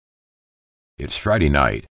It's Friday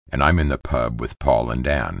night, and I'm in the pub with Paul and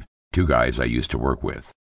Dan, two guys I used to work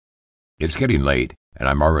with. It's getting late, and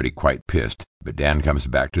I'm already quite pissed, but Dan comes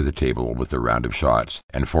back to the table with a round of shots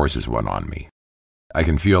and forces one on me. I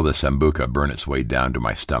can feel the sambuca burn its way down to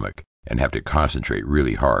my stomach and have to concentrate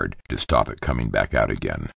really hard to stop it coming back out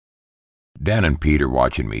again. Dan and Pete are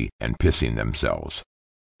watching me and pissing themselves.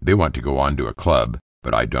 They want to go on to a club,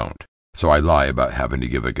 but I don't, so I lie about having to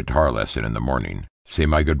give a guitar lesson in the morning, say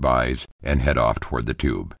my goodbyes, and head off toward the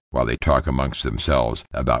tube, while they talk amongst themselves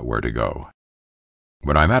about where to go.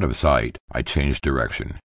 When I'm out of sight, I change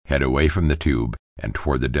direction, head away from the tube, and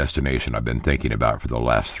toward the destination I've been thinking about for the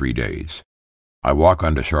last 3 days. I walk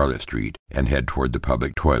onto Charlotte Street and head toward the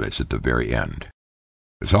public toilets at the very end.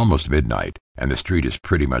 It's almost midnight, and the street is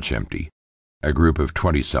pretty much empty. A group of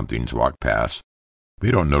 20-somethings walk past.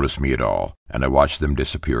 They don't notice me at all, and I watch them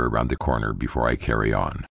disappear around the corner before I carry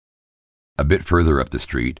on. A bit further up the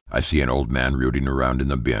street, I see an old man rooting around in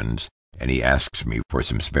the bins, and he asks me for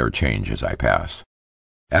some spare change as I pass.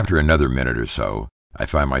 After another minute or so, I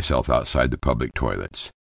find myself outside the public toilets.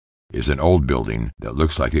 It's an old building that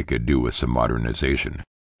looks like it could do with some modernization,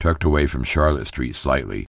 tucked away from Charlotte Street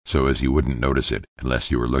slightly, so as you wouldn't notice it unless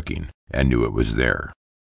you were looking and knew it was there.